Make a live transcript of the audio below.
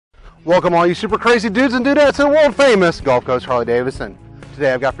Welcome all you super crazy dudes and dudettes to the world famous Gulf Coast Harley-Davidson.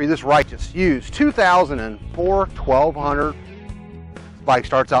 Today I've got for you this righteous used 2004 1200. This bike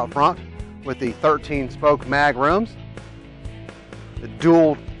starts out front with the 13 spoke mag rims, the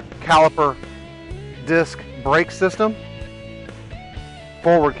dual caliper disc brake system,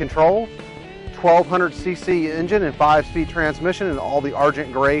 forward controls, 1200cc engine and 5-speed transmission in all the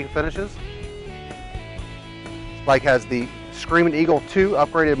argent gray finishes. This bike has the Screaming Eagle 2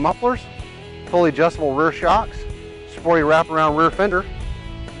 upgraded mufflers, fully adjustable rear shocks, sporty wraparound rear fender,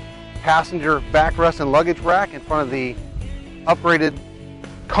 passenger backrest and luggage rack in front of the upgraded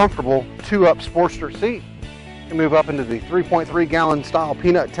comfortable 2-up Sportster seat. You can move up into the 3.3 gallon style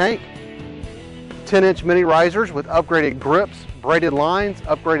peanut tank, 10-inch mini risers with upgraded grips, braided lines,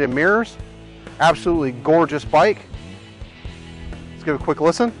 upgraded mirrors. Absolutely gorgeous bike. Let's give it a quick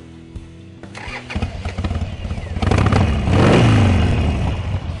listen.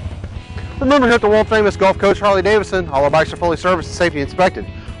 Remember, here at the world famous Gulf Coast Harley-Davidson, all our bikes are fully serviced and safety inspected.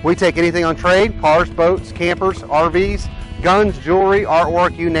 We take anything on trade: cars, boats, campers, RVs, guns, jewelry,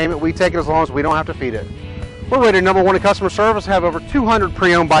 artwork, you name it. We take it as long as we don't have to feed it. We're rated #1 in customer service, have over 200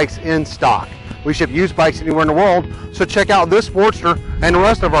 pre-owned bikes in stock. We ship used bikes anywhere in the world, so check out this Sportster and the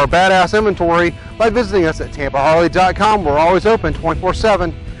rest of our badass inventory by visiting us at TampaHarley.com. We're always open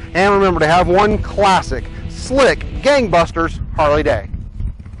 24/7. And remember to have one classic, slick, gangbusters Harley day.